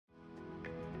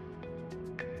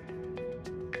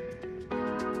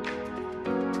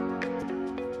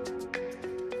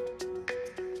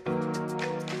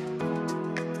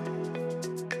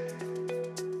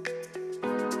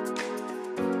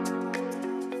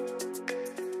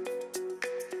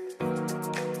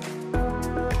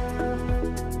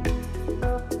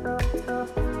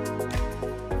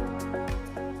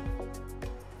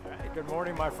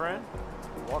morning, my friend.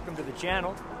 Welcome to the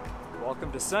channel.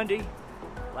 Welcome to Sunday,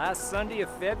 last Sunday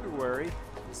of February.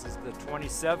 This is the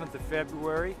 27th of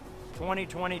February,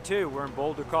 2022. We're in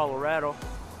Boulder, Colorado.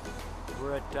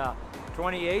 We're at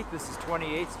 28th. This is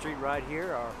 28th Street right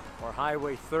here, our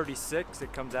Highway 36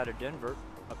 that comes out of Denver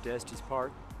up to Estes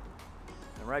Park.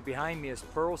 And right behind me is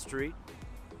Pearl Street.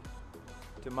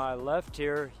 To my left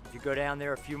here, if you go down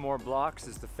there a few more blocks,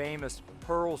 is the famous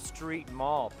Pearl Street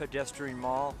Mall, pedestrian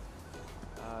mall.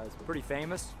 It's pretty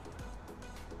famous.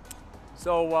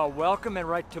 So welcome, and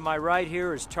right to my right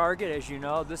here is Target. As you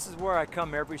know, this is where I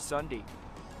come every Sunday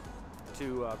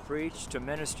to preach, to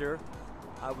minister.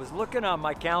 I was looking on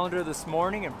my calendar this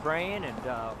morning and praying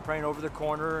over the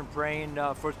corner and praying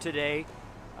for today.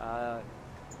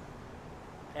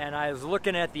 And I was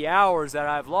looking at the hours that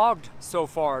I've logged so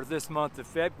far this month of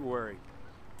February.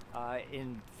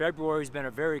 In February has been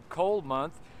a very cold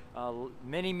month,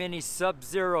 many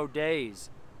sub-zero days.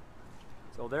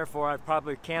 So therefore I've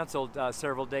probably canceled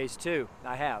several days too.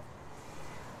 I have.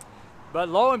 But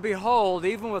lo and behold,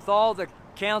 even with all the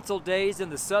canceled days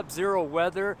and the sub-zero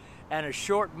weather and a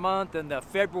short month and the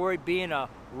February being a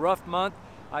rough month,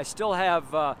 I still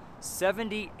have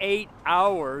 78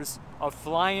 hours of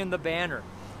flying the banner.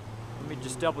 Let me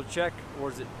just double check, or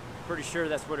is it pretty sure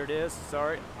that's what it is?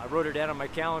 Sorry, I wrote it down on my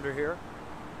calendar here.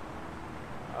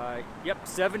 Yep,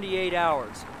 78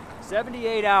 hours.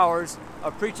 78 hours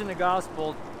of preaching the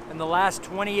gospel in the last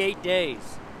 28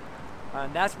 days.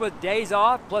 And that's with days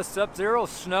off, plus sub-zero,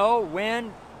 snow,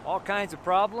 wind, all kinds of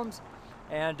problems.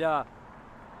 And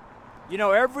you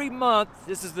know, every month,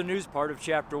 this is the news part of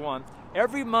chapter 1,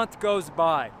 every month goes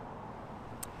by.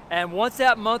 And once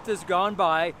that month has gone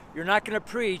by, you're not going to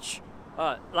preach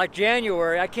like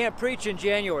January. I can't preach in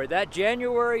January. That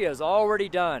January is already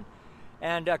done.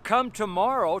 And come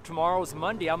tomorrow's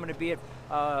Monday, I'm going to be at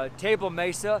Table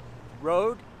Mesa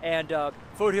Road and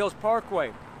Foothills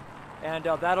Parkway. And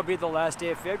that'll be the last day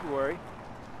of February.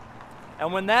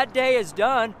 And when that day is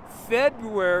done,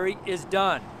 February is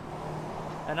done.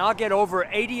 And I'll get over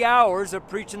 80 hours of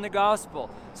preaching the gospel.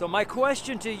 So my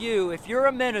question to you, if you're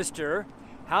a minister,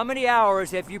 how many hours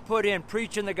have you put in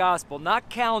preaching the gospel? Not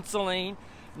counseling,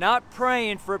 not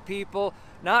praying for people,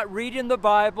 not reading the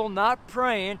Bible, not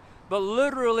praying, but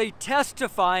literally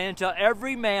testifying to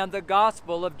every man the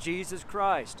gospel of Jesus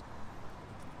Christ.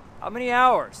 How many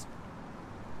hours?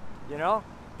 You know?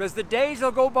 Because the days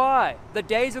will go by. The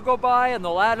days will go by and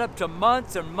they'll add up to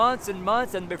months and months and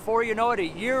months, and before you know it, a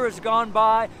year has gone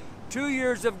by, 2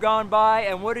 years have gone by,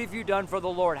 and what have you done for the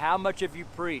Lord? How much have you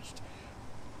preached?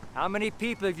 How many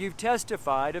people have you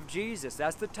testified of Jesus?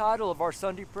 That's the title of our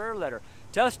Sunday prayer letter.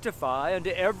 Testify unto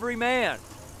every man.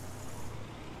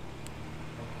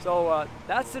 So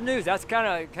that's the news. That's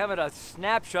kind of a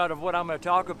snapshot of what I'm going to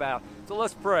talk about. So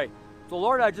let's pray. So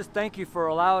Lord, I just thank you for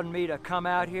allowing me to come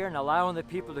out here and allowing the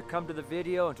people to come to the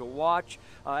video and to watch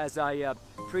as I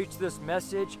preach this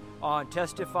message on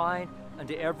testifying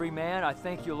unto every man. I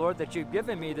thank you, Lord, that you've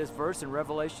given me this verse in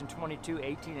Revelation 22,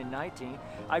 18 and 19.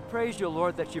 I praise you,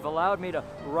 Lord, that you've allowed me to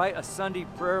write a Sunday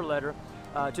prayer letter,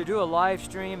 to do a live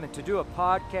stream and to do a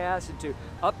podcast and to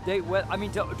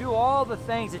update, to do all the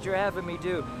things that you're having me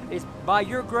do. It's by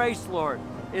your grace, Lord.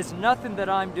 It's nothing that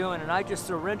I'm doing, and I just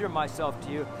surrender myself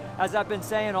to you. As I've been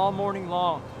saying all morning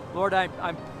long, Lord,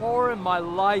 I'm pouring my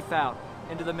life out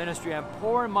into the ministry. I'm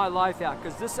pouring my life out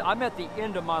because I'm at the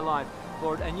end of my life,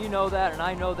 Lord, and you know that, and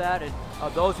I know that, and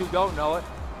those who don't know it,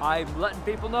 I'm letting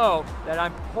people know that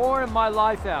I'm pouring my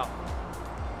life out.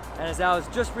 And as I was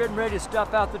just getting ready to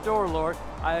step out the door, Lord,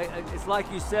 it's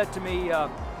like you said to me,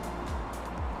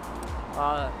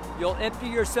 you'll empty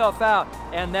yourself out,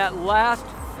 and that last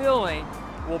filling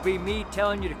will be me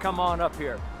telling you to come on up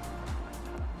here.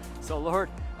 So Lord,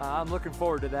 I'm looking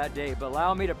forward to that day, but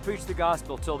allow me to preach the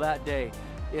gospel till that day.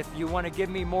 If you want to give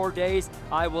me more days,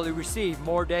 I will receive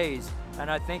more days. And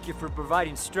I thank you for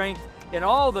providing strength in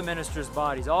all the ministers'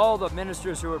 bodies, all the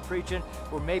ministers who are preaching,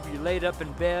 or maybe laid up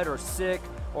in bed or sick,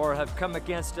 or have come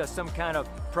against some kind of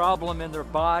problem in their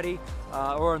body,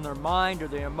 or in their mind, or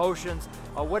their emotions,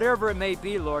 or whatever it may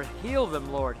be, Lord. Heal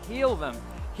them, Lord. Heal them.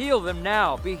 Heal them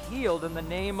now. Be healed in the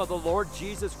name of the Lord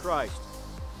Jesus Christ.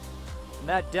 And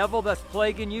that devil that's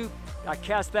plaguing you, I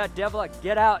cast that devil out.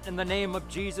 Get out in the name of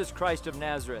Jesus Christ of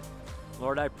Nazareth.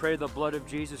 Lord, I pray the blood of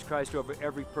Jesus Christ over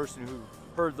every person who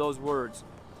heard those words.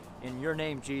 In your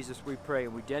name, Jesus, we pray.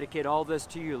 And we dedicate all this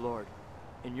to you, Lord.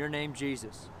 In your name,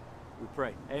 Jesus, we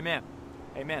pray. Amen.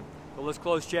 Amen. Well, let's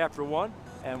close chapter 1,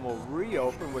 and we'll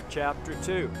reopen with chapter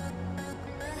 2.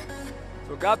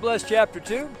 So God bless chapter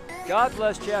 2. God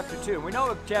bless chapter 2. We know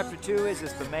what chapter 2 is.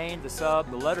 It's the main, the sub,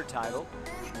 the letter title.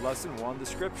 Lesson 1, the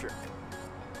scripture.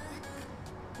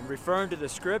 And referring to the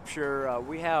scripture,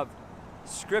 we have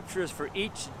scriptures for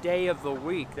each day of the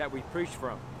week that we preach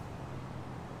from.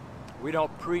 We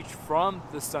don't preach from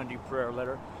the Sunday prayer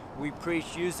letter. We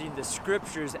preach using the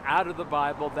scriptures out of the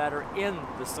Bible that are in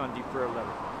the Sunday prayer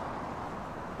letter.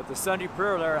 But the Sunday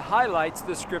prayer letter highlights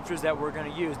the scriptures that we're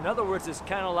going to use. In other words, it's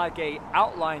kind of like an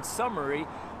outline summary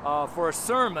for a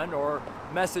sermon or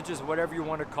messages, whatever you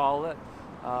want to call it,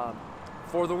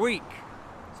 for the week.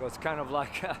 So it's kind of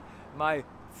like my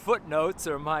footnotes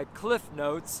or my cliff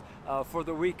notes for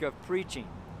the week of preaching.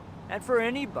 And for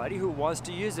anybody who wants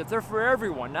to use it. They're for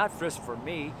everyone, not just for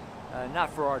me,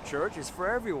 not for our church. It's for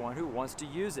everyone who wants to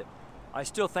use it. I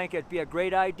still think it'd be a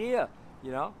great idea,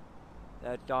 you know,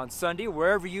 that on Sunday,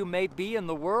 wherever you may be in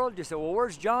the world, you say, well,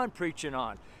 where's John preaching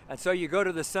on? And so you go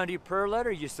to the Sunday prayer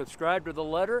letter, you subscribe to the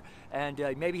letter, and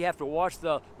maybe you have to watch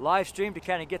the live stream to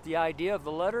kind of get the idea of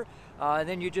the letter. And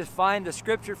then you just find the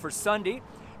scripture for Sunday,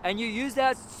 and you use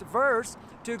that verse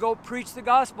to go preach the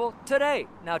gospel today.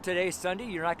 Now today's Sunday,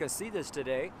 you're not going to see this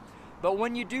today, but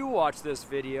when you do watch this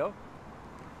video,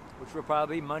 which will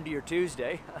probably be Monday or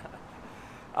Tuesday,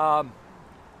 I'm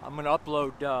going to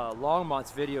upload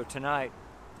Longmont's video tonight.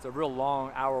 It's a real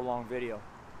long, hour-long video.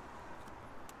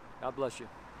 God bless you.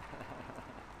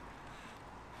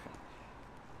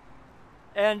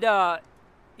 And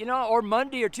you know, or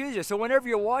Monday or Tuesday. So whenever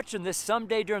you're watching this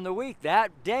someday during the week,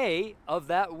 that day of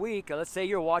that week, let's say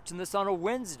you're watching this on a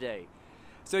Wednesday.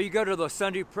 So you go to the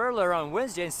Sunday prayer letter on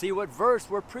Wednesday and see what verse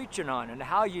we're preaching on. And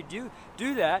how you do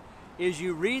that is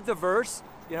you read the verse,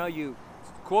 you know, you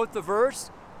quote the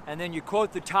verse, and then you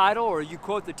quote the title, or you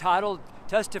quote the title,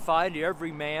 testify to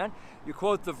every man. You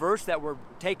quote the verse that we're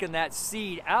taking that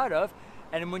seed out of,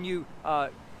 and when you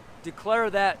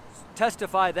declare that,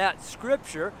 testify that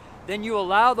scripture, then you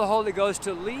allow the Holy Ghost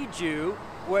to lead you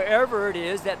wherever it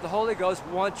is that the Holy Ghost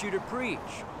wants you to preach.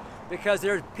 Because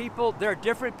there are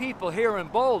different people here in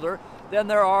Boulder than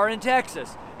there are in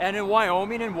Texas, and in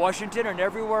Wyoming and Washington and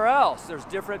everywhere else. There's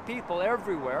different people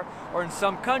everywhere, or in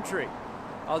some country,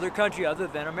 other country other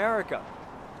than America,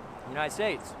 United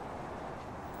States.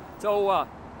 So,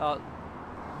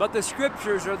 but the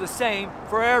scriptures are the same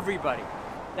for everybody.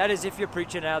 That is, if you're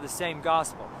preaching out of the same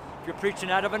gospel. If you're preaching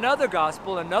out of another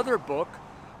gospel, another book,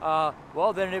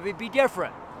 well, then it would be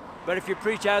different. But if you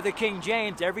preach out of the King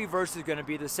James, every verse is going to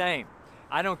be the same.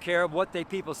 I don't care what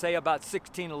people say about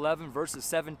 1611 versus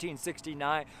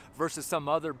 1769 versus some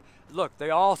other. Look, they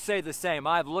all say the same.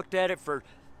 I've looked at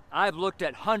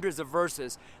hundreds of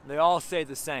verses, and they all say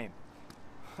the same.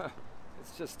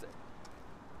 It's just,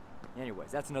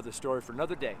 anyways, that's another story for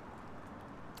another day.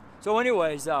 So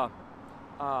anyways, yeah,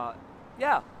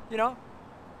 you know,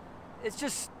 it's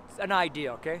just an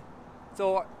idea, okay?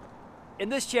 So in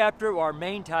this chapter, our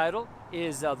main title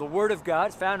is the Word of God.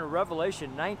 It's found in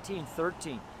Revelation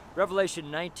 19:13. Revelation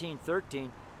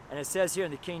 19:13, and it says here in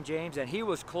the King James, and he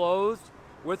was clothed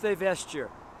with a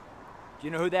vesture. Do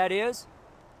you know who that is?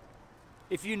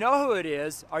 If you know who it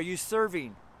is, are you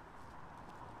serving?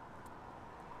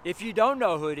 If you don't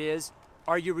know who it is,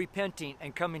 are you repenting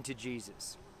and coming to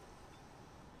Jesus?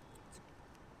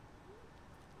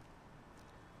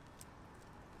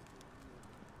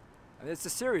 I mean, it's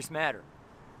a serious matter.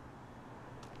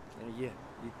 And if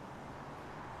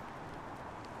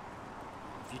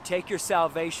you take your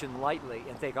salvation lightly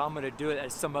and think, I'm going to do it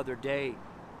at some other day,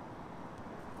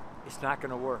 it's not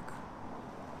going to work.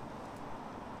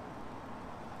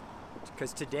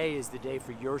 Because today is the day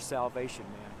for your salvation,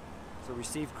 man. So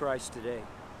receive Christ today.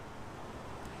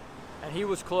 And he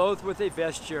was clothed with a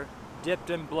vesture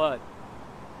dipped in blood,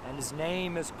 and his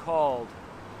name is called.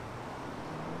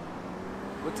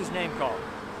 What's his name called?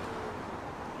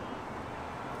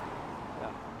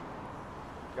 Yeah.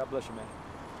 God bless you, man.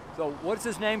 So what's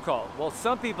his name called? Well,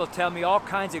 some people tell me all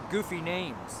kinds of goofy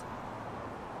names.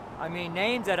 I mean,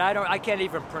 names that I can't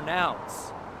even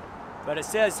pronounce. But it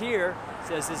says here, it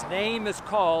says his name is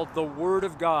called the Word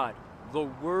of God. The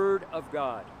Word of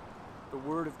God. The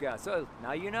Word of God. So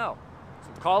now you know.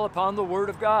 So call upon the Word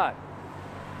of God.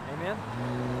 Amen?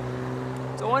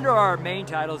 So under our main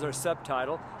titles, our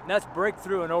subtitle, and that's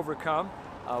Breakthrough and Overcome.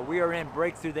 We are in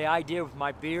Breakthrough. The idea with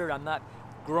my beard, I'm not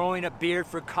growing a beard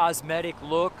for cosmetic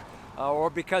look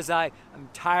or because I'm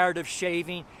tired of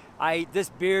shaving. This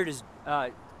beard is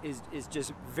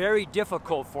just very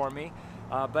difficult for me,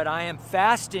 but I am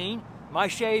fasting my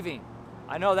shaving.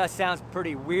 I know that sounds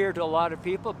pretty weird to a lot of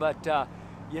people, but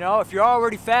you know, if you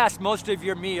already fast most of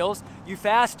your meals, you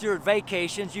fast your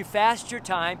vacations, you fast your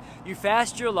time, you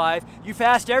fast your life, you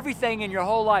fast everything in your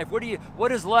whole life.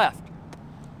 What is left?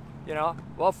 You know,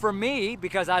 well, for me,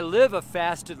 because I live a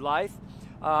fasted life,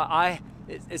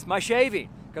 it's my shaving.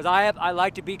 because I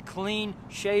like to be clean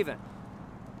shaven.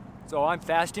 So I'm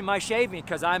fasting my shaving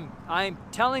because I'm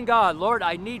telling God, Lord,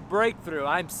 I need breakthrough.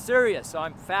 I'm serious. So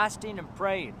I'm fasting and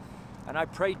praying. And I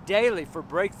pray daily for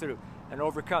breakthrough and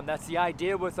overcome. That's the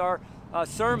idea with our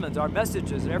sermons, our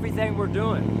messages, and everything we're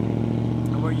doing.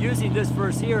 And we're using this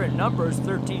verse here in Numbers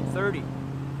 13:30.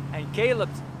 And Caleb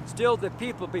stilled the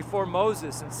people before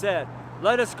Moses and said,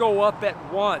 let us go up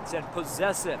at once and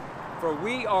possess it, for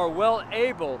we are well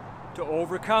able to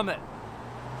overcome it.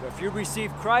 So if you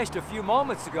received Christ a few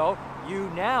moments ago,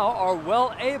 you now are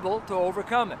well able to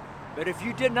overcome it. But if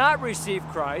you did not receive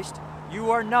Christ, you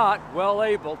are not well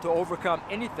able to overcome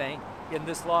anything in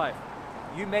this life.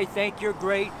 You may think you're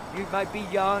great, you might be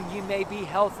young, you may be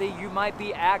healthy, you might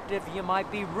be active, you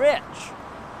might be rich,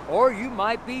 or you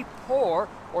might be poor,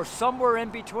 or somewhere in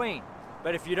between.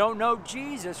 But if you don't know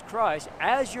Jesus Christ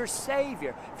as your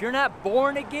Savior, if you're not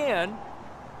born again,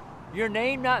 your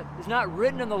name is not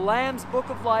written in the Lamb's Book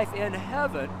of Life in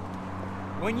heaven,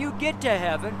 when you get to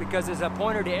heaven, because it's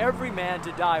appointed to every man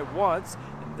to die once,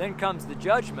 and then comes the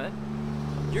judgment,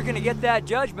 you're going to get that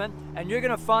judgment, and you're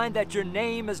going to find that your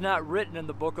name is not written in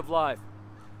the Book of Life.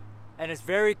 And it's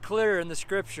very clear in the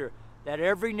Scripture that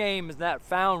every name is not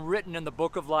found written in the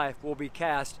Book of Life will be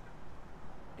cast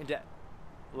into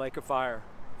lake of fire,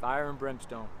 fire and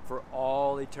brimstone for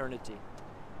all eternity.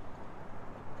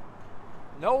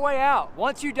 No way out.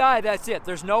 Once you die, that's it.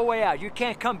 There's no way out. You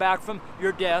can't come back from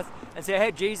your death and say,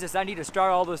 hey, Jesus, I need to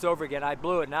start all this over again. I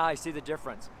blew it. Now I see the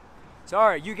difference.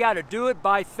 Sorry, you got to do it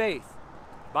by faith.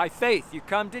 By faith. You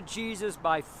come to Jesus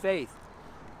by faith.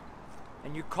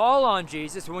 And you call on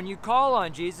Jesus. When you call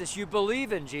on Jesus, you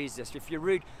believe in Jesus. If you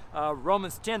read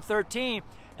Romans 10:13,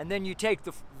 and then you take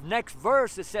the next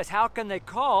verse, it says, how can they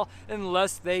call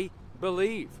unless they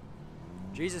believe?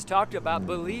 Jesus talked about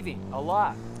believing a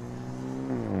lot.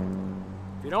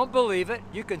 If you don't believe it,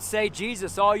 you can say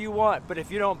Jesus all you want, but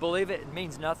if you don't believe it, it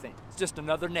means nothing. It's just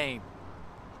another name.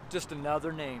 Just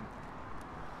another name.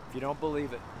 If you don't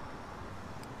believe it.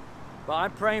 But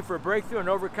I'm praying for breakthrough and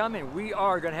overcoming. We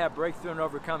are going to have breakthrough and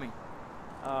overcoming.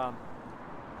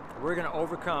 We're going to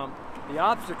overcome the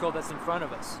obstacle that's in front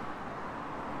of us.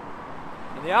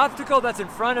 And the obstacle that's in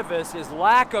front of us is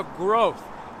lack of growth.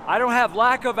 I don't have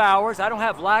lack of hours. I don't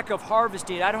have lack of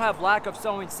harvesting. I don't have lack of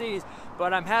sowing seeds,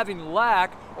 but I'm having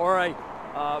lack or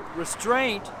a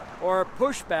restraint or a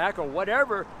pushback or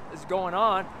whatever is going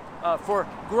on for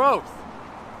growth.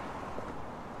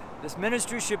 This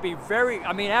ministry should be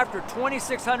after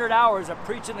 2,600 hours of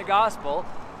preaching the gospel,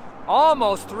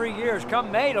 almost 3 years,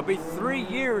 come May, it'll be 3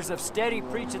 years of steady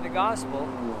preaching the gospel,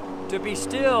 to be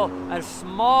still a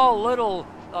small little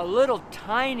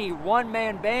tiny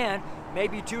one-man band,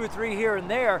 maybe 2 or 3 here and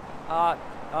there,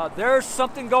 there's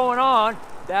something going on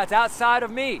that's outside of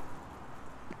me.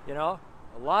 You know,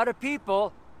 a lot of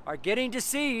people are getting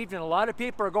deceived, and a lot of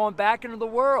people are going back into the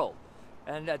world,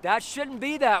 and that shouldn't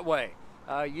be that way.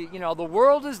 You know, the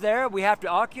world is there. We have to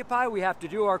occupy. We have to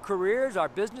do our careers, our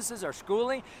businesses, our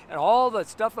schooling, and all the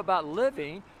stuff about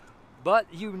living.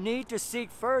 But you need to seek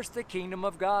first the kingdom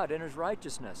of God and His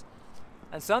righteousness.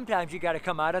 And sometimes you got to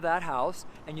come out of that house,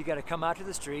 and you got to come out to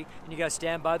the street, and you got to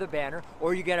stand by the banner,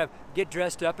 or you got to get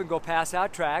dressed up and go pass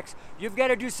out tracts. You've got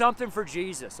to do something for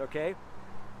Jesus, okay?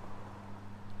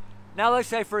 Now let's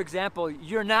say, for example,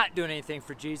 you're not doing anything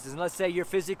for Jesus, and let's say you're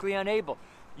physically unable.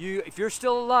 If you're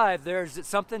still alive, there's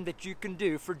something that you can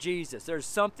do for Jesus. There's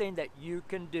something that you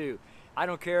can do. I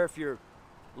don't care if you're,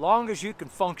 long as you can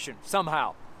function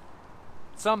somehow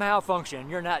function, and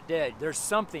you're not dead. There's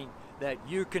something that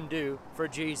you can do for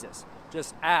Jesus.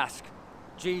 Just ask,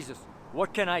 Jesus,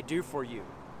 what can I do for you?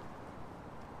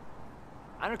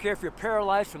 I don't care if you're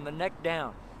paralyzed from the neck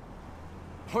down,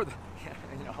 or the,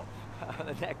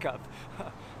 the neck up.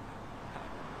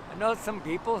 I know some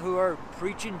people who are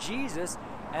preaching Jesus,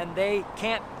 and they're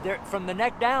from the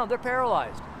neck down, they're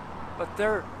paralyzed. But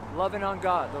they're loving on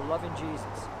God, they're loving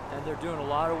Jesus, and they're doing a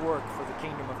lot of work for the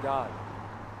kingdom of God.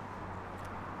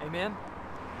 Amen?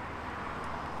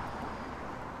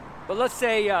 But let's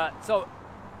say, so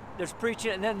there's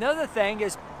preaching, and then another thing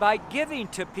is by giving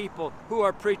to people who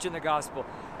are preaching the gospel.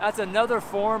 That's another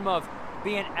form of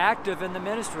being active in the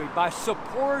ministry, by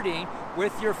supporting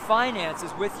with your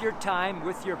finances, with your time,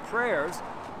 with your prayers.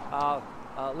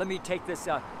 Let me take this,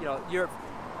 your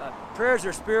prayers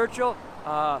are spiritual,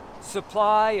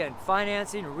 supply and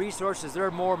financing and resources, they're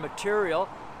more material.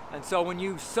 And so when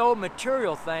you sow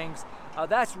material things,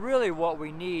 that's really what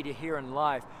we need here in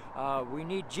life. We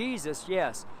need Jesus,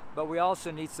 yes, but we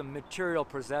also need some material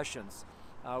possessions.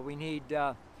 We need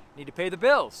to pay the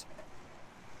bills.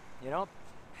 You know,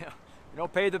 you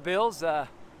don't pay the bills,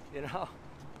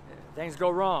 things go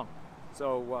wrong.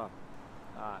 So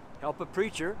help a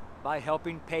preacher by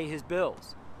helping pay his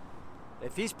bills.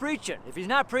 If he's preaching, if he's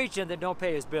not preaching, then don't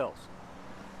pay his bills.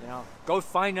 You know, go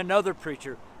find another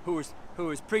preacher who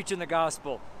is preaching the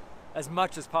gospel as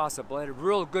much as possible at a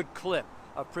real good clip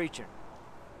of preaching,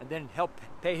 and then help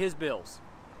pay his bills.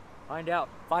 Find out.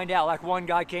 Like one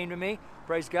guy came to me,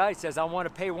 praise God, he says, I want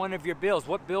to pay one of your bills.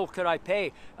 What bill could I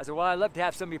pay? I said, well, I'd love to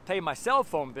have somebody pay my cell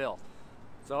phone bill.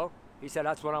 So he said,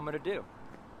 that's what I'm going to do.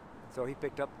 So he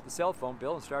picked up the cell phone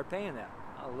bill and started paying that.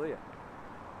 Hallelujah.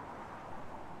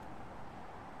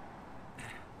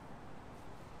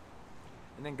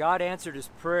 And then God answered his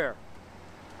prayer.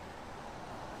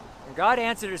 And God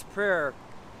answered his prayer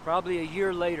probably a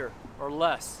year later or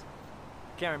less.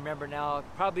 Can't remember now.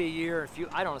 Probably a year,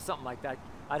 I don't know, something like that.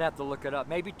 I'd have to look it up.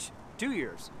 Maybe 2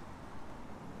 years.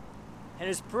 And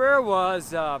his prayer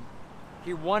was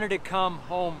he wanted to come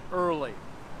home early.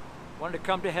 Wanted to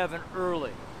come to heaven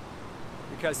early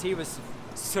because he was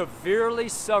severely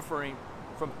suffering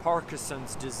from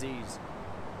Parkinson's disease.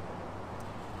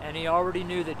 And he already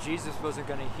knew that Jesus wasn't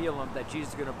going to heal him, that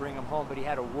Jesus was going to bring him home, but he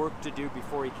had a work to do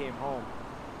before he came home.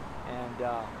 And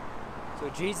so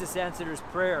Jesus answered his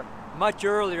prayer much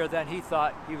earlier than he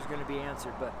thought he was going to be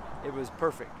answered, but it was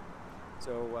perfect.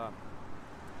 So,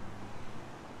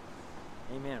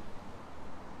 amen.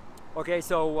 Okay,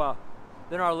 so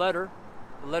then our letter,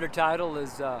 the letter title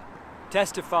is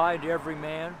Testify to Every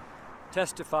Man.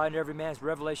 Testify to Every Man. It's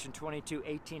Revelation 22,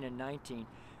 18 and 19.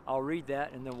 I'll read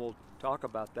that and then we'll talk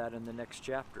about that in the next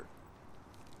chapter.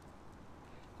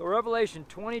 So Revelation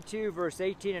 22, verse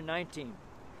 18 and 19.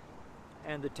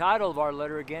 And the title of our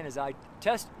letter again is I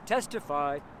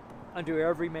testify unto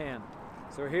every man.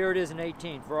 So here it is in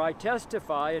 18. For I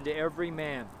testify unto every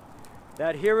man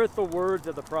that heareth the words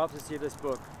of the prophecy of this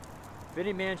book. If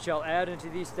any man shall add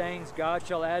unto these things, God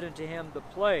shall add unto him the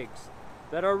plagues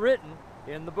that are written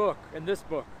in the book, in this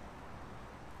book.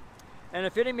 And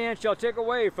if any man shall take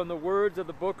away from the words of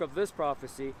the book of this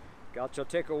prophecy, God shall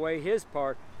take away his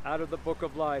part out of the book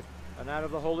of life, and out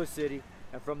of the holy city,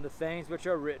 and from the things which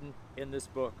are written in this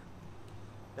book.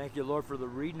 Thank you, Lord, for the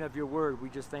reading of your word. We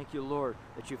just thank you, Lord,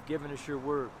 that you've given us your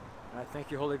word. And I thank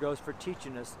you, Holy Ghost, for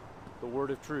teaching us the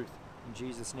word of truth. In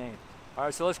Jesus' name. All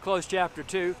right, so let's close chapter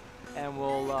 2, and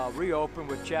we'll reopen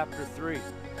with chapter 3.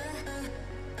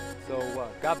 So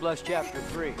God bless chapter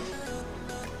 3.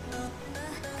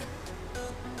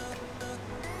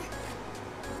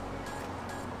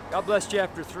 God bless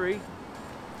chapter 3.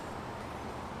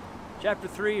 Chapter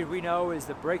 3, we know, is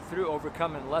the breakthrough,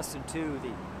 overcoming lesson 2,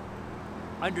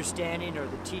 the understanding or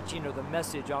the teaching or the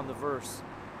message on the verse.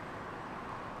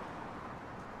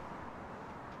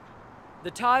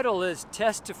 The title is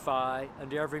Testify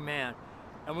unto Every Man.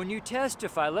 And when you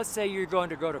testify, let's say you're going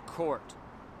to go to court,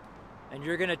 and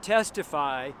you're going to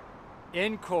testify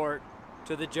in court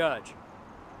to the judge.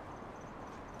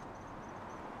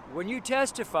 When you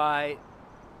testify,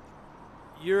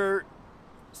 you're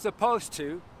supposed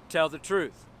to tell the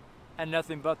truth and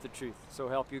nothing but the truth, so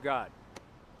help you God.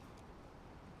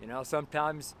 You know,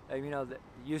 sometimes, you know, it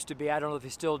used to be, I don't know if you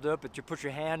still do it, but you put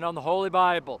your hand on the Holy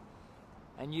Bible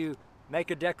and you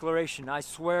make a declaration. I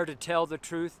swear to tell the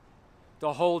truth,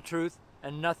 the whole truth,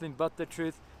 and nothing but the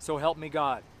truth, so help me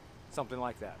God. Something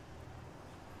like that.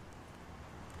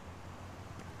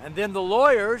 And then the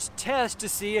lawyers test to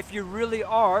see if you really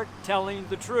are telling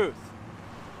the truth.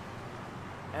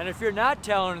 And if you're not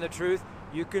telling the truth,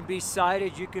 you can be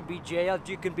cited, you can be jailed,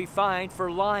 you can be fined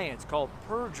for lying. It's called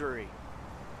perjury.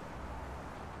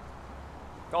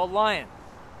 Called lying.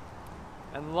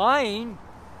 And lying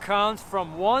comes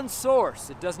from one source.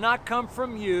 It does not come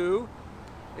from you.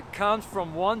 It comes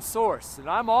from one source. And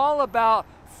I'm all about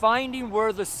finding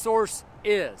where the source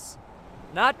is.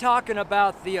 Not talking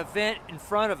about the event in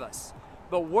front of us,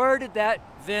 but where did that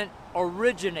event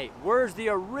originate? Where's the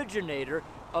originator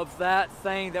of that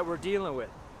thing that we're dealing with?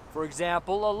 For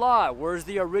example, a lie. Where's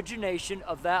the origination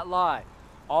of that lie?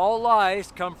 All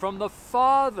lies come from the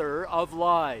father of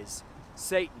lies,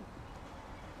 Satan.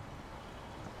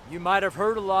 You might have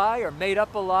heard a lie or made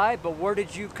up a lie, but where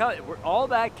did you cut it? All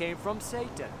that came from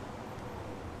Satan.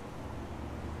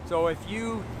 So if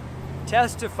you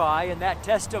testify and that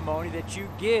testimony that you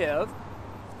give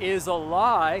is a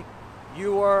lie,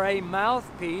 you are a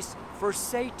mouthpiece for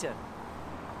Satan.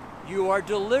 You are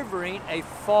delivering a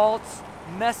false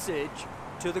message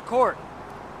to the court.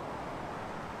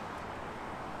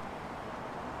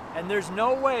 And there's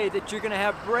no way that you're going to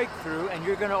have breakthrough and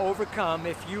you're going to overcome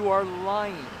if you are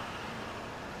lying.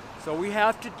 So we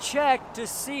have to check to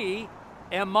see,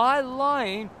 am I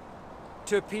lying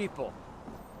to people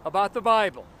about the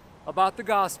Bible, about the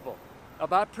gospel,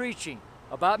 about preaching,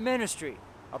 about ministry,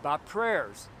 about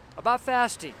prayers, about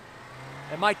fasting?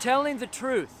 Am I telling the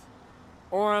truth,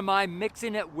 or am I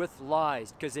mixing it with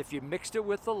lies? Because if you mixed it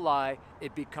with a lie,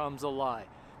 it becomes a lie,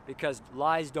 because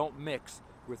lies don't mix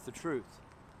with the truth.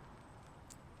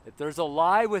 If there's a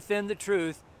lie within the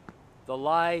truth, the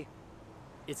lie,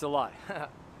 it's a lie.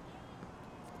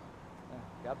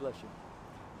 God bless you.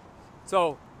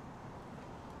 So,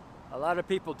 a lot of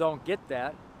people don't get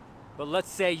that, but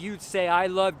let's say you say, I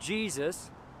love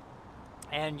Jesus,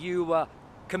 and you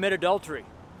commit adultery.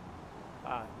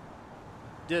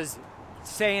 Does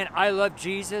saying, I love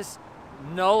Jesus,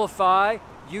 nullify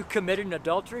you committing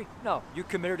adultery? No, you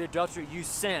committed adultery, you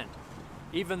sinned,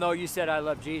 even though you said, I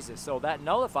love Jesus. So that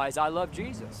nullifies, I love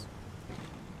Jesus.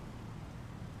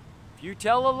 If you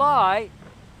tell a lie,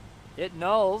 it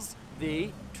nulls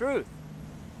the truth.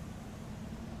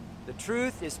 The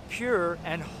truth is pure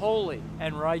and holy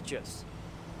and righteous.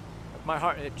 My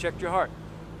heart, check your heart.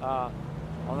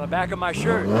 On the back of my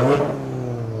shirt,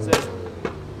 it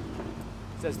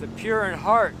says, the pure in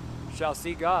heart shall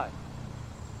see God.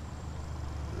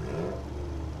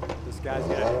 This guy's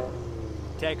gonna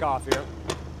take off here.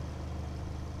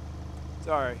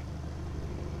 Sorry.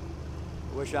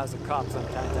 I wish I was a cop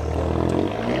sometimes.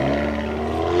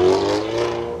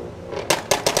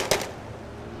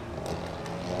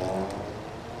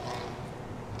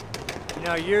 You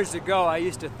know, years ago, I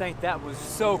used to think that was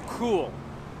so cool.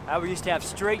 I used to have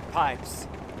straight pipes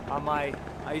on my,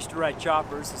 I used to ride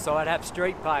choppers, so I'd have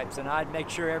straight pipes, and I'd make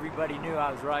sure everybody knew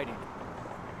I was riding.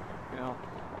 You know,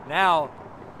 now,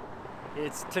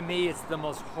 to me, it's the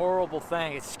most horrible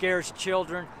thing. It scares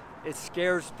children, it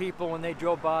scares people when they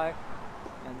drove by,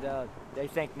 and they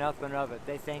think nothing of it.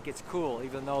 They think it's cool,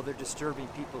 even though they're disturbing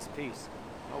people's peace.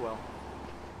 Oh well.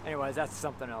 Anyways, that's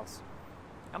something else.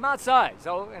 I'm outside,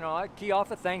 so, you know, I key off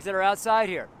of things that are outside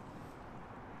here.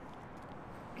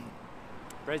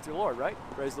 Praise the Lord, right?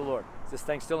 Praise the Lord. Is this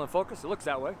thing still in focus? It looks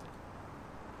that way.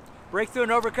 Breakthrough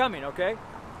and overcoming, okay?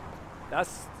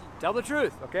 Tell the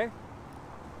truth, okay?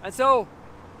 And so,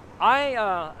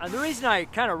 and the reason I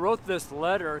kind of wrote this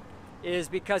letter is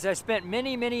because I spent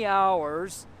many, many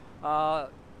hours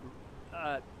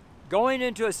going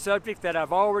into a subject that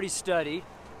I've already studied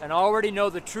and already know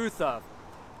the truth of.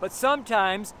 But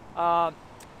sometimes,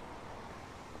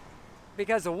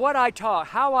 because of what I talk,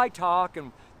 how I talk,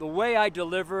 and the way I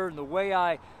deliver, and the way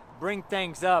I bring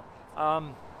things up,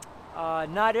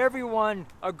 not everyone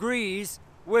agrees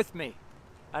with me.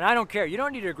 And I don't care. You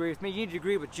don't need to agree with me. You need to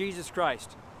agree with Jesus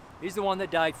Christ. He's the one that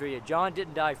died for you. John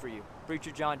didn't die for you. Preacher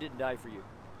John didn't die for you.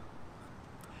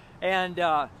 And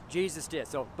Jesus did.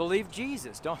 So believe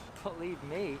Jesus. Don't believe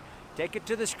me. Take it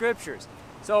to the scriptures.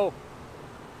 So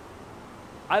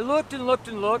I looked and looked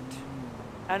and looked,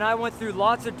 and I went through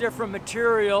lots of different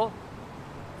material,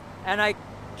 and I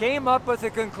came up with a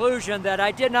conclusion that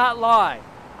I did not lie.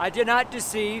 I did not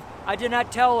deceive. I did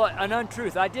not tell an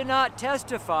untruth. I did not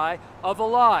testify of a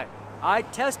lie. I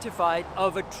testified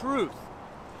of a truth.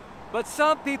 But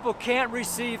some people can't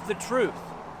receive the truth.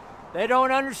 They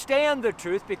don't understand the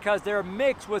truth because they're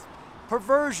mixed with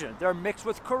perversion. They're mixed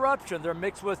with corruption. They're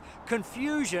mixed with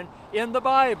confusion in the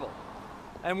Bible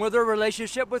and with their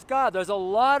relationship with God. There's a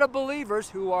lot of believers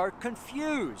who are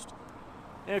confused.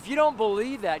 And if you don't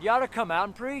believe that, you ought to come out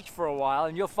and preach for a while,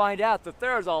 and you'll find out that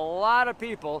there's a lot of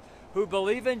people who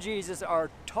believe in Jesus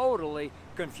are totally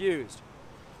confused.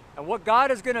 And what God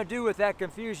is going to do with that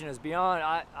confusion is beyond,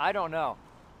 I don't know.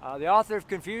 The author of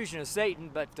confusion is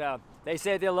Satan, but they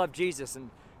say they love Jesus,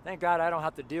 and thank God I don't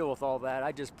have to deal with all that.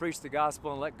 I just preach the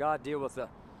gospel and let God deal with the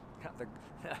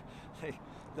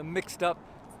mixed up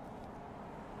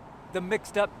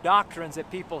doctrines that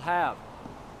people have.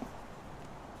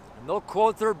 And they'll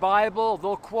quote their Bible,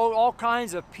 they'll quote all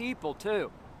kinds of people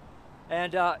too.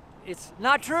 And it's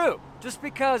not true. Just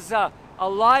because a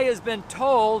lie has been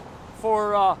told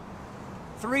for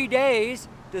 3 days,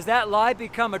 does that lie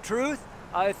become a truth?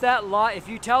 If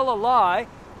you tell a lie,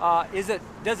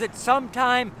 does it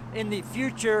sometime in the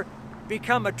future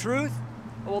become a truth?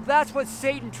 Well, that's what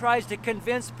Satan tries to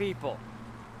convince people.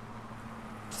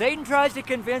 Satan tries to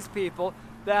convince people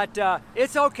that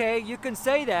it's okay, you can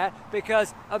say that,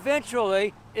 because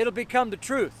eventually it'll become the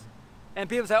truth. And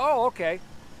people say, oh, okay.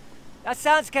 That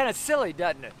sounds kind of silly,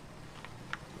 doesn't it?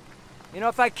 You know,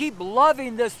 if I keep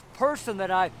loving this person that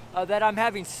I'm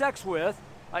having sex with,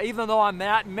 even though I'm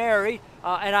not married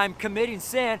and I'm committing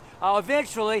sin,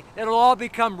 eventually it'll all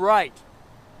become right.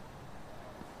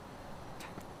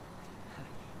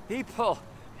 People,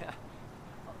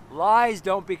 lies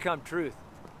don't become truth.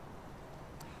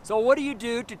 So what do you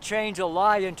do to change a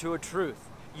lie into a truth?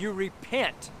 You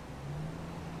repent.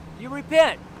 You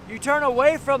repent. You turn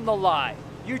away from the lie.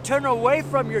 You turn away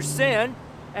from your sin,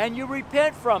 and you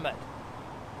repent from it.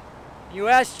 You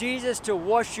ask Jesus to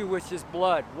wash you with his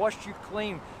blood, wash you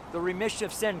clean. The remission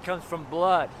of sin comes from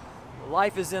blood.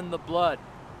 Life is in the blood.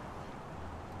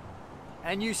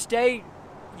 And you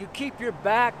keep your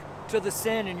back to the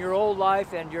sin in your old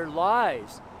life and your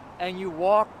lives, and you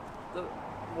walk the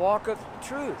walk of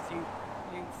truth. You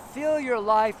fill your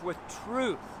life with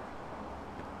truth.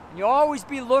 And you always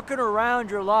be looking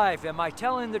around your life. Am I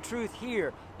telling the truth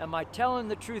here? Am I telling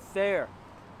the truth there?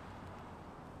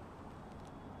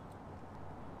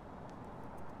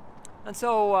 And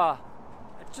so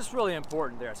it's just really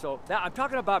important there. So I'm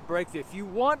talking about breakthrough. If you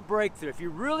want breakthrough, if you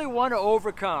really want to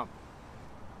overcome,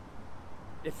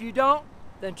 if you don't,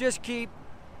 then just keep,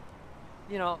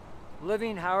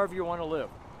 living however you want to live.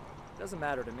 It doesn't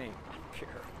matter to me. I don't care.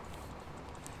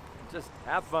 Just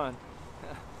have fun.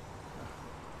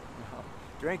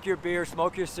 Drink your beer,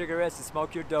 smoke your cigarettes, and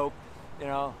smoke your dope,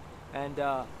 and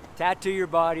tattoo your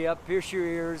body up, pierce your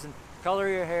ears, and color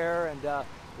your hair, and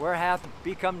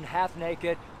become half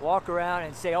naked, walk around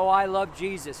and say, "Oh, I love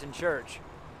Jesus" in church,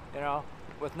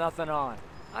 with nothing on.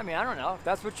 I mean, I don't know. If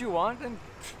that's what you want, then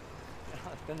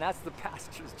that's the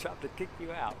pastor's job to kick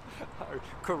you out or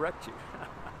correct you.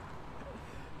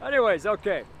 Anyways,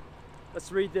 okay.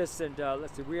 Let's read this, and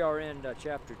let's see. We are in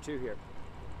chapter 2 here.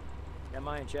 Am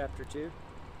I in chapter 2?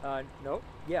 No.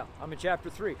 Yeah, I'm in chapter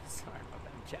 3. Sorry about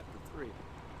that. I'm in chapter 3.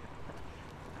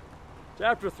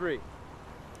 Chapter 3.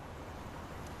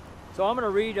 So I'm going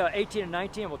to read 18 and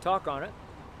 19, and we'll talk on it.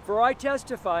 For I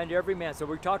testify unto every man. So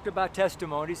we talked about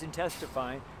testimonies and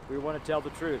testifying. We want to tell the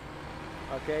truth.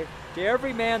 Okay? To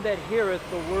every man that heareth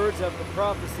the words of the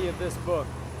prophecy of this book.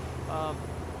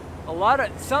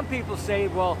 Some people say,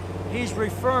 well, he's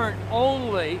referring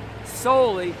only,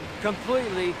 solely,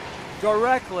 completely,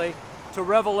 directly to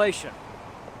Revelation.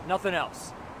 Nothing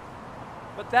else.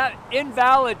 But that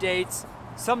invalidates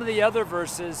some of the other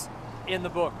verses in the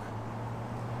book.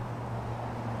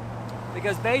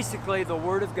 Because basically the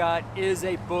Word of God is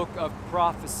a book of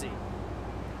prophecy.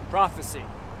 Prophecy.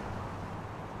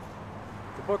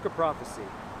 The book of prophecy.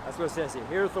 That's what it says here.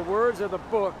 Here's the words of the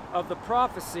book, of the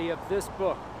prophecy of this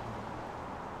book.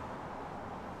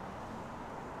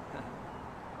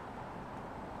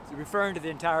 It's referring to the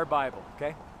entire Bible,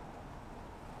 okay?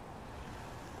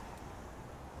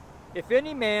 If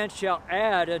any man shall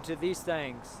add unto these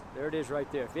things, there it is right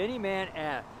there. If any man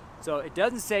add. So it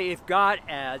doesn't say if God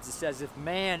adds, it says if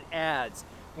man adds.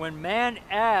 When man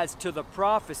adds to the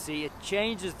prophecy, it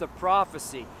changes the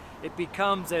prophecy. It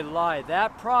becomes a lie.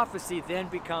 That prophecy then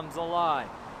becomes a lie.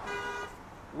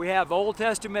 We have Old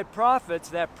Testament prophets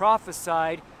that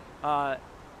prophesied,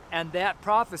 and that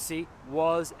prophecy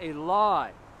was a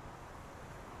lie.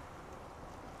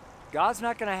 God's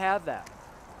not going to have that.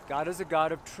 God is a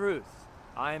God of truth.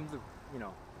 I am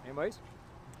anyways.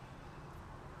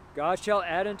 God shall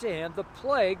add unto him the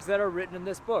plagues that are written in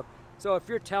this book. So if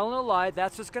you're telling a lie,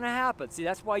 that's what's going to happen. See,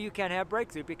 that's why you can't have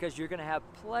breakthrough, because you're going to have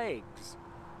plagues.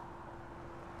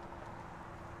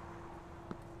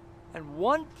 And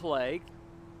one plague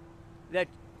that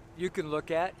you can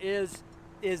look at is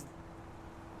the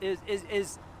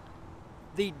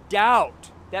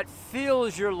doubt that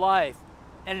fills your life,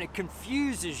 and it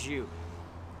confuses you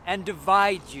and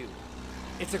divides you.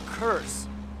 It's a curse.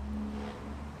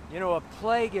 A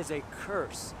plague is a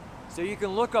curse. So you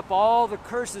can look up all the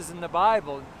curses in the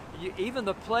Bible, even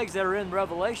the plagues that are in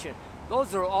Revelation.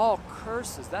 Those are all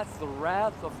curses. That's the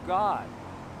wrath of God.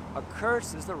 A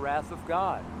curse is the wrath of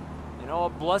God. A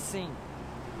blessing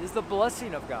is the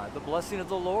blessing of God, the blessing of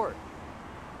the Lord.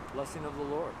 Blessing of the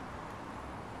Lord.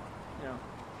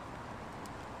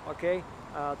 Okay,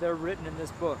 they're written in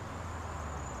this book.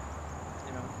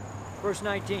 Verse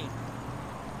 19.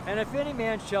 And if any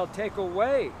man shall take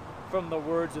away from the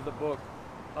words of the book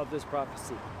of this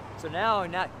prophecy. So now,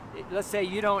 let's say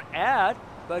you don't add,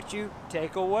 but you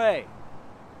take away.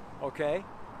 Okay?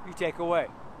 You take away.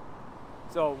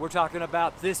 So we're talking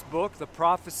about this book, the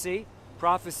prophecy.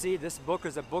 Prophecy, this book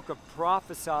is a book of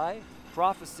prophesy,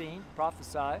 for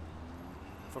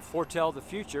foretell the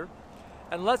future.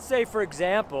 And let's say, for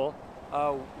example,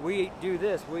 we do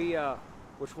this.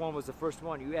 Which one was the first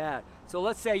one? You add. So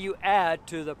let's say you add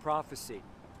to the prophecy.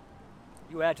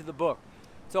 You add to the book.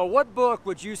 So what book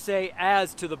would you say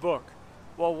adds to the book?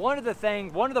 Well, one of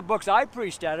the books I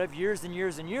preached out of years and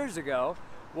years and years ago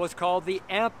was called the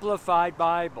Amplified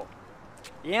Bible.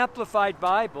 The Amplified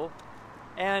Bible,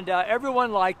 and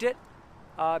everyone liked it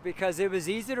because it was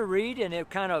easy to read, and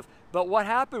but what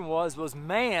happened was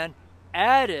man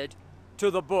added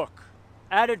to the book.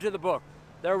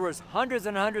 there was hundreds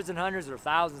and hundreds and hundreds or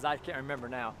thousands, I can't remember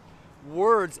now,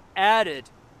 words added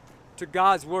to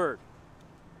God's Word.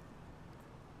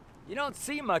 You don't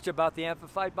see much about the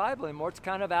Amplified Bible anymore. It's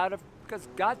kind of out of, because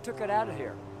God took it out of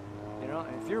here. You know,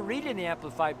 if you're reading the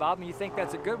Amplified Bible and you think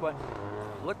that's a good one,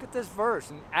 look at this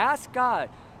verse and ask God,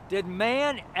 did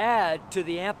man add to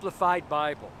the Amplified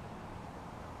Bible?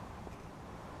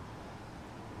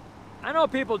 I know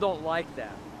people don't like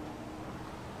that,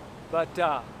 but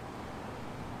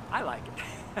I like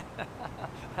it.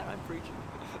 I'm preaching.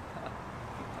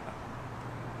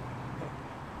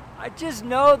 I just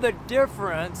know the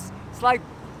difference. It's like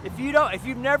if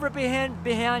you've never been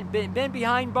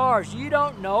behind bars, you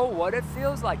don't know what it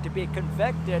feels like to be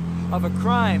convicted of a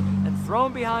crime and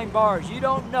thrown behind bars. You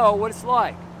don't know what it's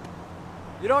like.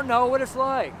 You don't know what it's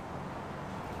like.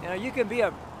 You know, you can be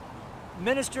a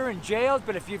minister in jails,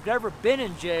 but if you've never been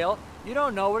in jail, you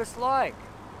don't know what it's like.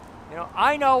 You know,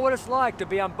 I know what it's like to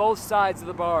be on both sides of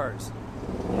the bars.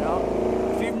 You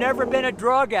know, if you've never been a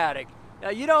drug addict,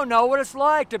 you don't know what it's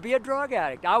like to be a drug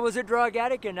addict. I was a drug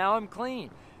addict and now I'm clean.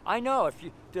 I know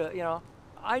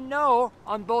I know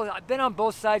I've been on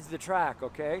both sides of the track,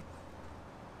 okay?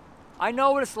 I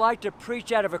know what it's like to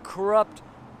preach out of a corrupt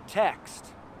text.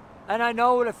 And I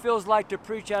know what it feels like to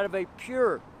preach out of a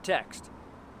pure text.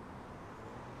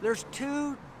 There's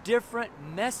two different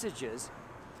messages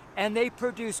and they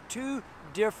produce two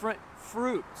different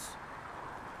fruits.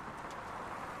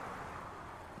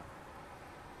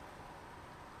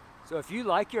 So if you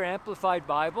like your Amplified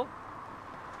Bible,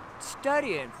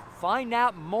 study it, find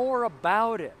out more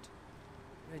about it.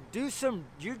 Do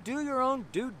your own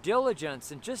due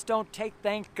diligence and just don't take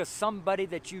things because somebody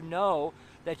that you know,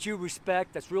 that you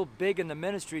respect, that's real big in the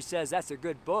ministry says that's a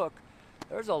good book.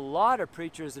 There's a lot of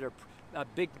preachers that are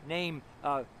big name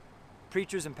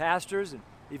preachers and pastors and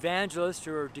evangelists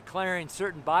who are declaring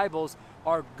certain Bibles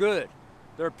are good.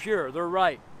 They're pure, they're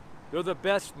right. They're the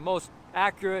best, most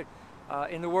accurate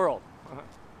in the world.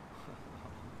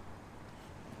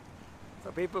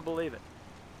 So people believe it.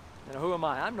 You know, who am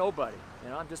I? I'm nobody. You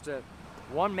know, I'm just a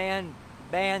one-man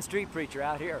band street preacher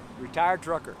out here, retired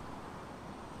trucker.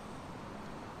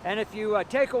 And if you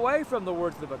take away from the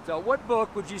words of the book, so what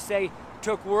book would you say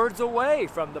took words away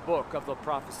from the book of the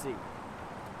prophecy?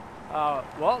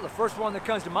 Well, the first one that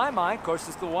comes to my mind, of course,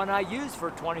 is the one I used for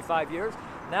 25 years,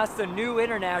 and that's the New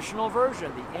International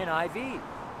Version, the NIV.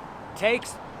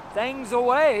 Takes things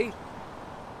away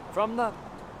from the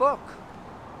book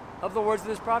of the words of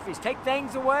this prophecy. Take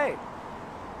things away.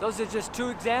 Those are just two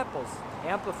examples.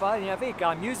 Amplified and NIV.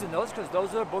 I'm using those because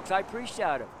those are the books I preached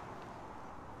out of.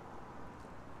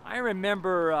 I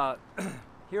remember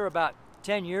here about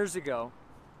 10 years ago,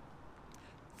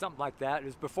 something like that. It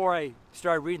was before I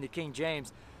started reading the King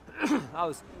James. I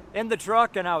was in the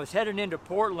truck and I was heading into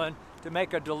Portland to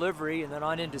make a delivery and then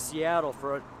on into Seattle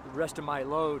for the rest of my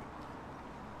load.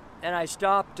 And I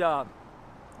stopped, I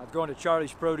was going to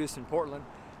Charlie's Produce in Portland,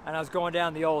 and I was going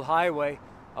down the old highway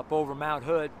up over Mount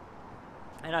Hood.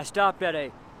 And I stopped at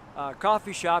a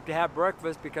coffee shop to have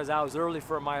breakfast because I was early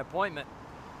for my appointment.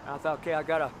 And I thought, okay, I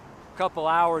got a couple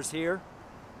hours here,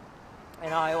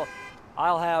 and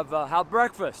I'll have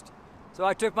breakfast. So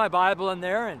I took my Bible in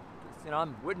there, and you know,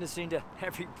 I'm witnessing to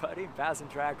everybody and passing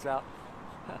tracts out.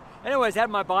 Anyways,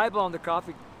 had my Bible on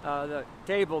the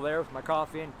table there with my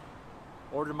coffee and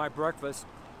ordered my breakfast.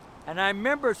 And I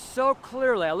remember so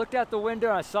clearly, I looked out the window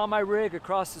and I saw my rig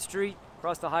across the street,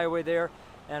 across the highway there,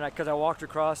 and because I walked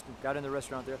across and got in the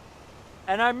restaurant there.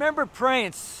 And I remember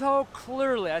praying so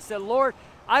clearly. I said, Lord,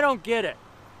 I don't get it.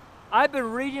 I've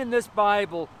been reading this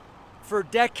Bible for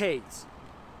decades,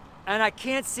 and I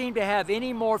can't seem to have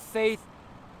any more faith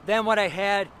than what I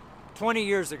had 20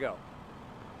 years ago.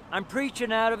 I'm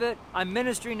preaching out of it, I'm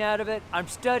ministering out of it, I'm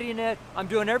studying it, I'm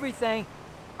doing everything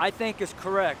I think is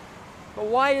correct. But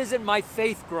why isn't my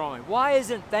faith growing? Why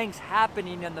isn't things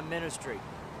happening in the ministry?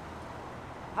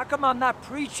 How come I'm not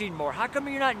preaching more? How come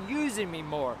you're not using me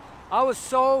more? I was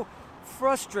so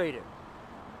frustrated.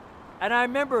 And I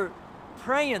remember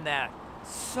praying that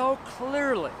so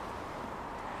clearly.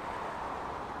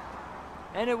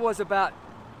 And it was about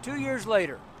 2 years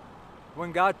later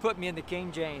when God put me in the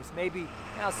King James. Maybe,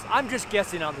 I'm just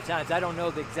guessing on the times. I don't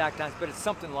know the exact times, but it's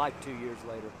something like 2 years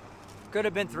later. Could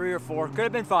have been 3 or 4, could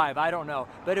have been 5, I don't know.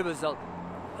 But it was a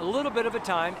little bit of a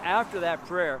time after that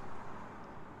prayer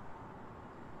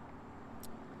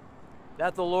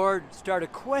that the Lord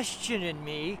started questioning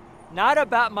me, not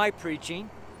about my preaching,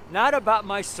 not about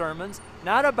my sermons,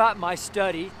 not about my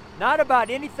study, not about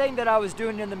anything that I was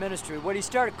doing in the ministry. What he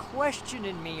started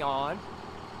questioning me on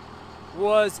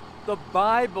was the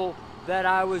Bible that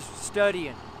I was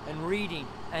studying and reading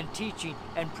and teaching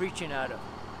and preaching out of.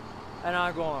 And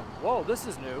I'm going, whoa, this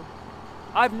is new.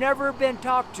 I've never been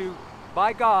talked to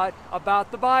by God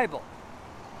about the Bible.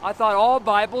 I thought all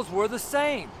Bibles were the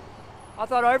same. I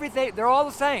thought everything, they're all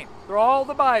the same. They're all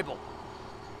the Bible.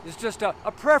 It's just a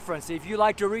preference. If you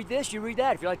like to read this, you read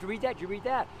that. If you like to read that, you read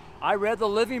that. I read the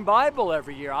Living Bible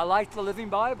every year. I liked the Living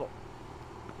Bible,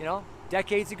 you know,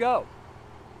 decades ago.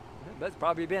 That's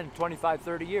probably been 25,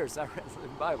 30 years I read the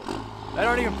Living Bible. They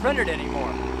don't even print it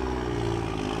anymore.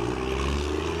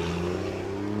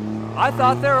 I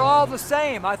thought they're all the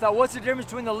same. I thought, what's the difference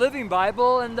between the Living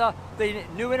Bible and the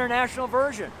New International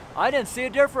Version? I didn't see a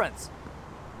difference.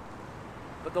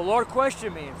 But the Lord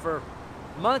questioned me for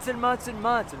months and months and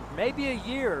months, and maybe a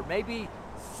year, maybe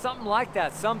something like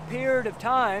that, some period of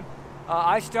time,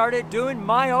 I started doing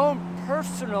my own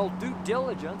personal due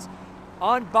diligence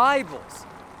on Bibles.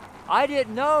 I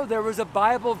didn't know there was a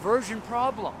Bible version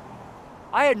problem.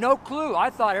 I had no clue. I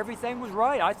thought everything was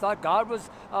right. I thought God was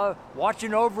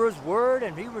watching over His Word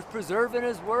and He was preserving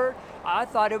His Word. I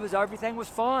thought everything was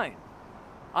fine.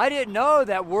 I didn't know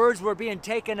that words were being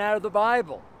taken out of the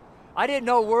Bible. I didn't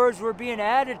know words were being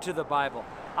added to the Bible.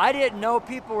 I didn't know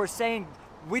people were saying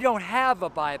we don't have a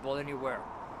Bible anywhere.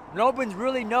 Nobody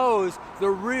really knows the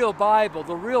real Bible,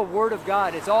 the real Word of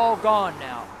God. It's all gone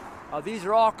now. These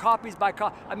are all copies by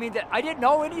copy. I mean, I didn't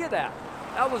know any of that.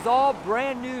 That was all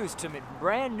brand news to me,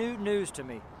 brand new news to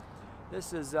me.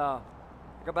 This is like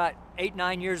about 8,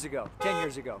 9 years ago, 10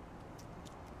 years ago.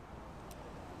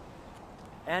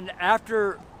 And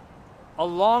after a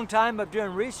long time of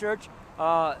doing research,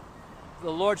 the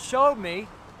Lord showed me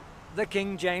the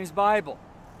King James Bible.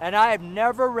 And I have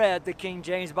never read the King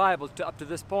James Bible up to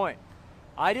this point.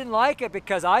 I didn't like it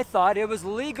because I thought it was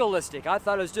legalistic. I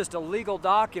thought it was just a legal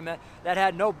document that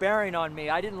had no bearing on me.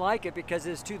 I didn't like it because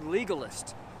it's too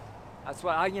legalist. That's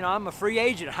why I'm a free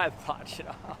agent. I thought,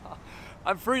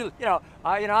 I'm free.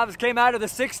 I came out of the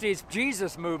 '60s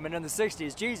Jesus movement in the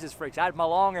 '60s. Jesus freaks. I had my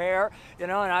long hair,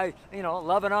 and I,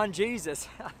 loving on Jesus.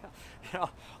 A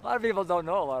lot of people don't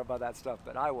know a lot about that stuff,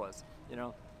 but I was,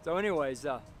 So, anyways.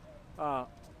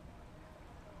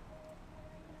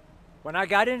 When I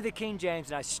got into the King James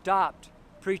and I stopped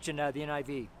preaching out of the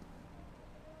NIV,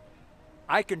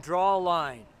 I can draw a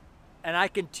line and I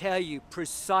can tell you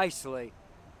precisely,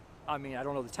 I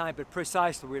don't know the time, but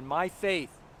precisely when my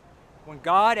faith, when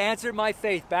God answered my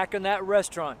faith back in that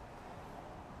restaurant,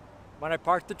 when I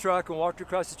parked the truck and walked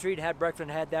across the street and had breakfast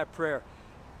and had that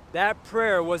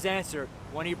prayer was answered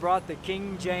when He brought the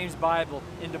King James Bible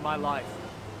into my life.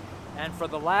 And for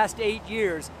the last 8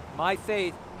 years, my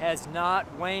faith has not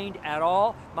waned at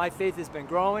all. My faith has been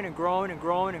growing and growing and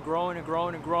growing and growing and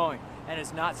growing and growing, and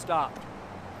it's not stopped.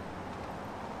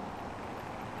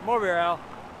 Come over here, Al.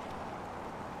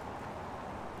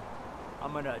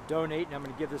 I'm going to donate, and I'm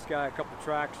going to give this guy a couple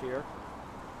tracts here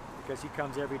because he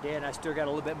comes every day, and I still got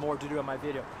a little bit more to do in my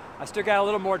video. But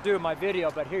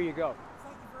here you go.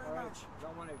 Thank you very much.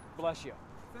 I want to bless you.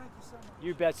 Thank you so much.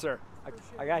 You bet, sir.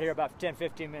 I got here about 10,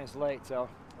 15 minutes late, so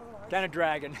kind of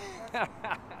dragging. Enjoy your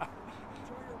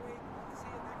week. See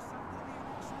you next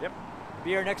Sunday. Yep. Be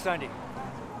here next Sunday.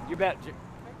 You bet.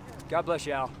 God bless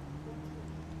you, Al.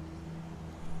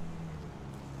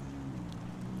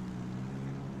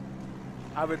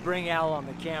 I would bring Al on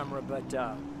the camera,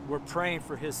 but we're praying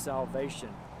for his salvation.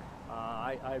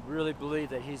 I really believe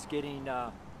that he's getting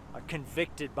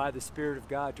convicted by the Spirit of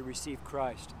God to receive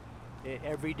Christ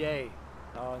every day.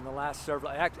 In the last several,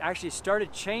 actually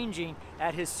started changing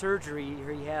at his surgery.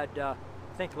 He had, I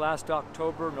think last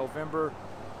October, November,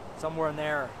 somewhere in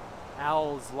there,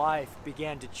 Al's life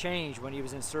began to change when he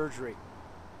was in surgery.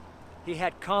 He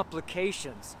had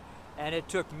complications, and it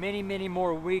took many, many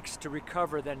more weeks to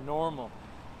recover than normal.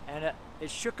 And it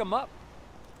shook him up.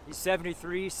 He's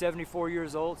 73, 74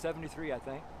 years old, 73, I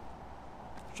think.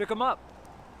 Shook him up.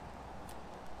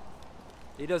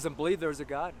 He doesn't believe there's a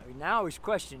God. Now he's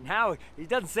questioning. Now he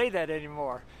doesn't say that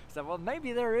anymore. He said, well,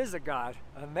 maybe there is a God.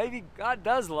 Maybe God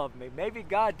does love me. Maybe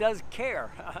God does care.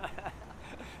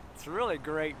 It's really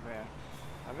great, man.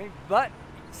 But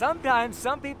sometimes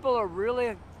some people are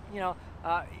really,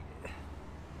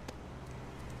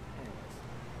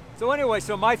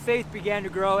 So my faith began to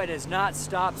grow. It has not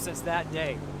stopped since that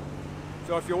day.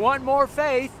 So if you want more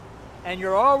faith, and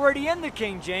you're already in the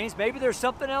King James, maybe there's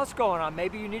something else going on.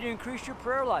 Maybe you need to increase your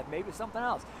prayer life. Maybe it's something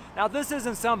else. Now, this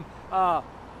isn't some,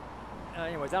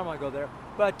 anyways, I don't want to go there.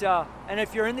 But, and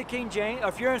if you're in the King James, or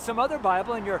if you're in some other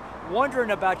Bible and you're wondering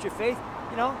about your faith,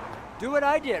 do what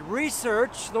I did.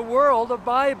 Research the world of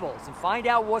Bibles and find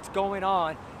out what's going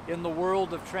on in the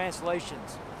world of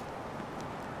translations.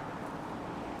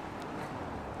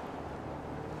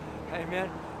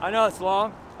 Amen. I know it's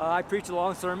long. I preach a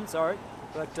long sermon, sorry,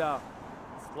 but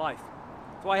it's life.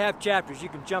 That's why I have chapters. You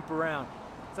can jump around.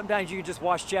 Sometimes you can just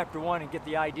watch chapter 1 and get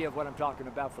the idea of what I'm talking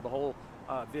about for the whole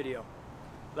video.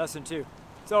 Lesson 2.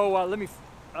 So let me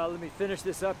finish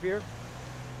this up here.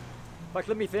 In fact,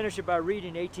 let me finish it by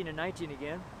reading 18 and 19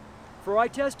 again. For I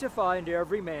testify unto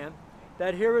every man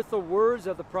that heareth the words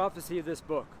of the prophecy of this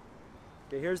book.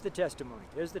 Okay, here's the testimony.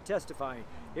 Here's the testifying.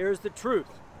 Here's the truth.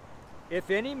 If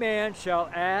any man shall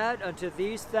add unto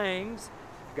these things,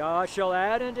 God shall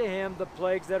add unto him the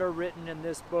plagues that are written in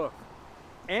this book.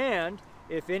 And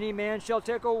if any man shall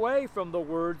take away from the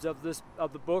words of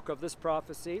the book of this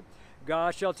prophecy,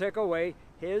 God shall take away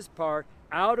his part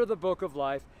out of the book of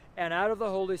life, and out of the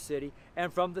holy city,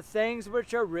 and from the things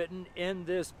which are written in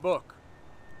this book.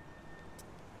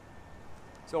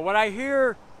 So what I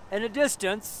hear in the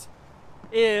distance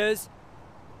is,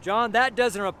 John, that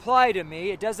doesn't apply to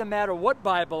me. It doesn't matter what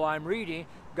Bible I'm reading.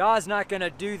 God's not going to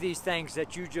do these things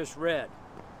that you just read.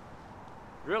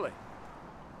 Really?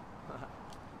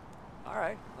 All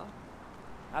right. Well,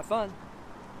 have fun.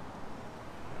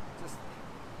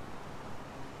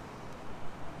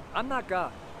 I'm not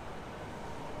God.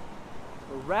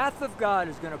 The wrath of God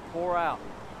is going to pour out.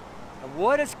 And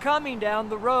what is coming down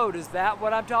the road, is that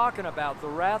what I'm talking about? The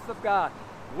wrath of God.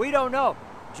 We don't know.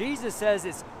 Jesus says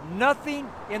it's nothing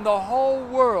in the whole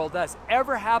world that's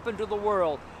ever happened to the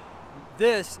world.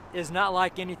 This is not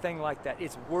like anything like that.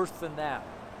 It's worse than that.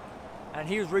 And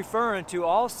he was referring to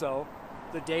also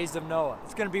the days of Noah.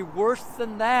 It's going to be worse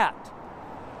than that.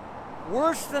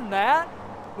 Worse than that?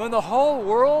 When the whole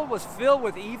world was filled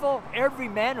with evil, every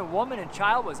man and woman and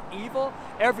child was evil,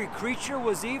 every creature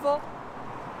was evil.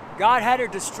 God had to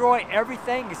destroy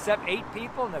everything except 8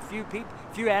 people and a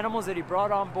few animals that he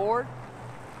brought on board.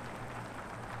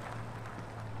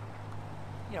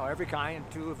 You know, every kind,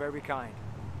 2 of every kind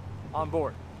on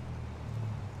board.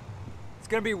 It's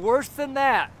going to be worse than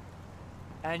that.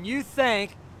 And you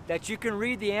think that you can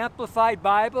read the Amplified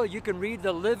Bible, you can read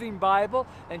the Living Bible,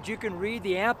 and you can read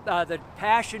the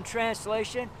Passion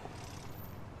Translation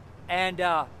and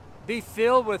be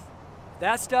filled with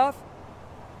that stuff?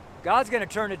 God's going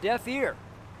to turn a deaf ear.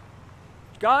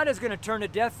 God is going to turn a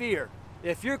deaf ear.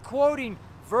 If you're quoting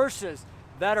verses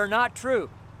that are not true,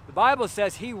 the Bible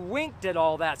says he winked at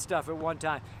all that stuff at one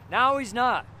time. Now he's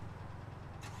not.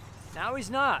 Now he's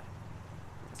not.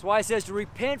 That's why it says to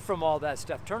repent from all that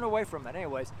stuff. Turn away from it.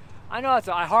 Anyways, I know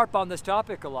I harp on this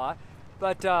topic a lot,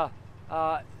 but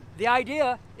the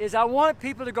idea is I want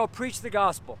people to go preach the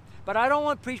gospel, but I don't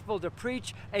want people to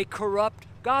preach a corrupt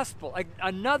gospel,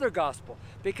 another gospel,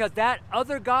 because that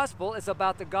other gospel is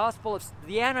about the gospel of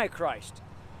the Antichrist.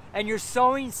 And you're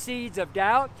sowing seeds of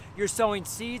doubt, you're sowing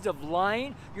seeds of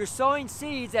lying, you're sowing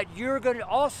seeds that you're going to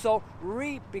also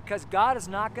reap, because God is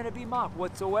not going to be mocked.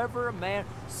 Whatsoever a man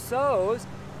sows,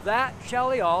 that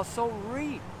shall he also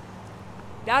reap.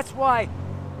 That's why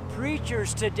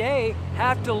preachers today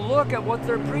have to look at what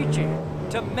they're preaching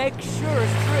to make sure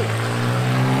it's true.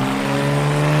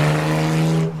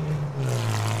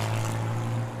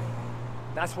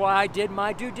 That's why I did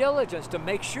my due diligence to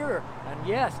make sure. And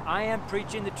yes, I am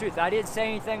preaching the truth. I didn't say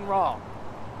anything wrong.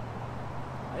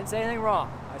 I didn't say anything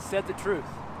wrong. I said the truth.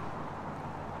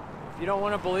 If you don't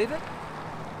want to believe it,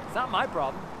 it's not my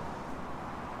problem.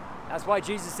 That's why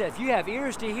Jesus said, if you have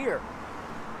ears to hear,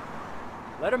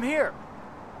 let them hear.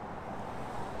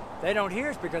 If they don't hear,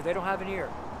 it's because they don't have an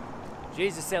ear.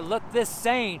 Jesus said, let this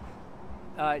saying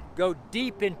go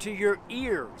deep into your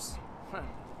ears.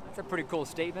 That's a pretty cool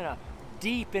statement.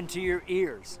 Deep into your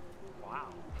ears. Wow.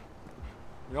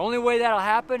 The only way that'll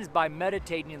happen is by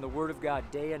meditating in the Word of God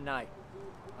day and night.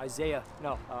 Joshua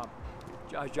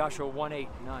 1:8,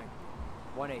 9.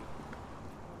 1:8.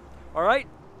 All right,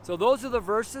 so those are the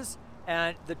verses,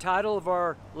 and the title of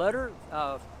our letter,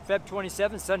 Feb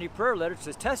 27, Sunday prayer letter,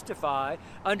 says, testify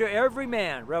unto every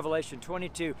man, Revelation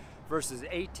 22, verses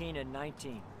 18 and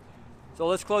 19. So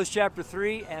let's close chapter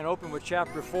 3 and open with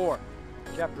chapter 4.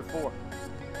 Chapter 4.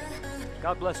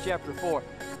 God bless chapter 4.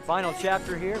 Final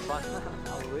chapter here.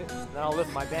 Hallelujah. Then I'll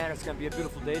lift my banner. It's going to be a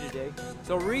beautiful day today.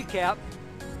 So recap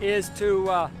is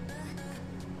to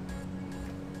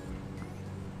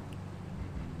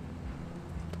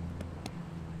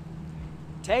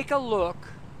take a look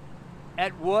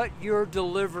at what you're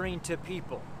delivering to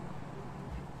people.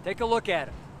 Take a look at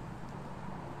it.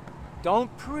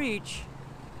 Don't preach,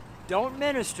 don't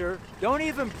minister, don't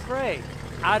even pray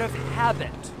out of habit.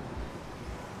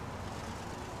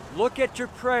 Look at your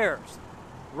prayers.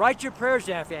 Write your prayers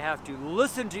down if you have to.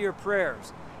 Listen to your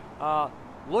prayers.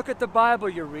 Look at the Bible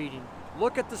you're reading.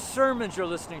 Look at the sermons you're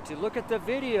listening to. Look at the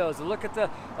videos. Look at the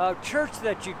church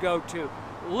that you go to.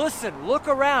 Listen, look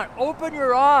around. Open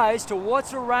your eyes to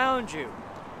what's around you.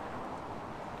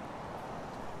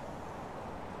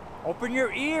 Open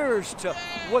your ears to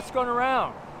what's going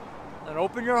around. And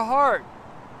open your heart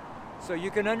so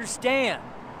you can understand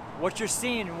what you're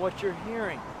seeing and what you're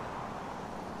hearing.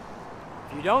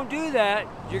 If you don't do that,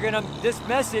 this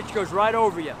message goes right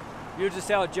over you. You'll just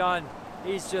say, oh, John,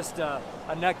 he's just a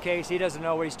nutcase. He doesn't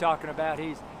know what he's talking about.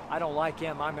 I don't like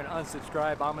him. I'm going to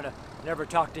unsubscribe. I'm going to never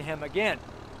talk to him again.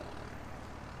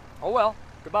 Oh well,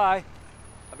 goodbye.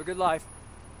 Have a good life.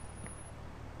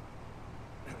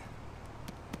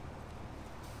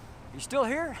 You still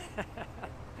here?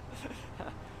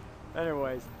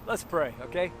 Anyways, let's pray,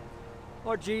 okay?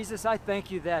 Lord Jesus, I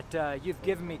thank you that you've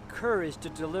given me courage to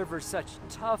deliver such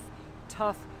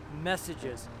tough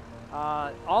messages.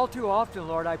 All too often,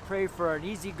 Lord, I pray for an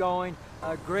easygoing,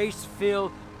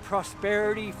 grace-filled,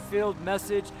 prosperity-filled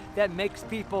message that makes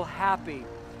people happy.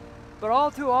 But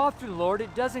all too often, Lord,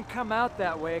 it doesn't come out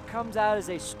that way. It comes out as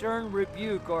a stern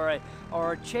rebuke or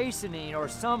a chastening or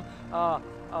some a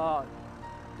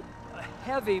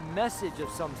heavy message of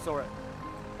some sort.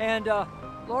 And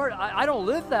Lord, I don't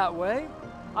live that way.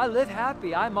 I live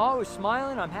happy. I'm always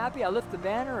smiling. I'm happy. I lift the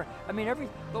banner. I mean,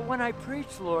 but when I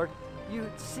preach, Lord, you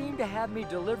seem to have me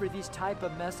deliver these type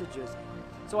of messages.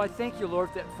 So I thank you, Lord,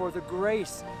 for the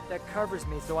grace that covers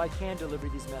me so I can deliver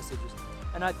these messages.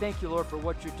 And I thank you, Lord, for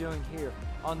what you're doing here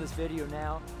on this video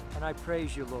now. And I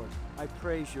praise you, Lord. I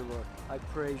praise you, Lord. I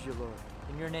praise you, Lord.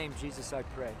 In your name, Jesus, I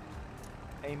pray.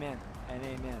 Amen and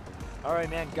amen. All right,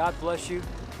 man. God bless you.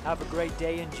 Have a great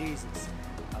day in Jesus.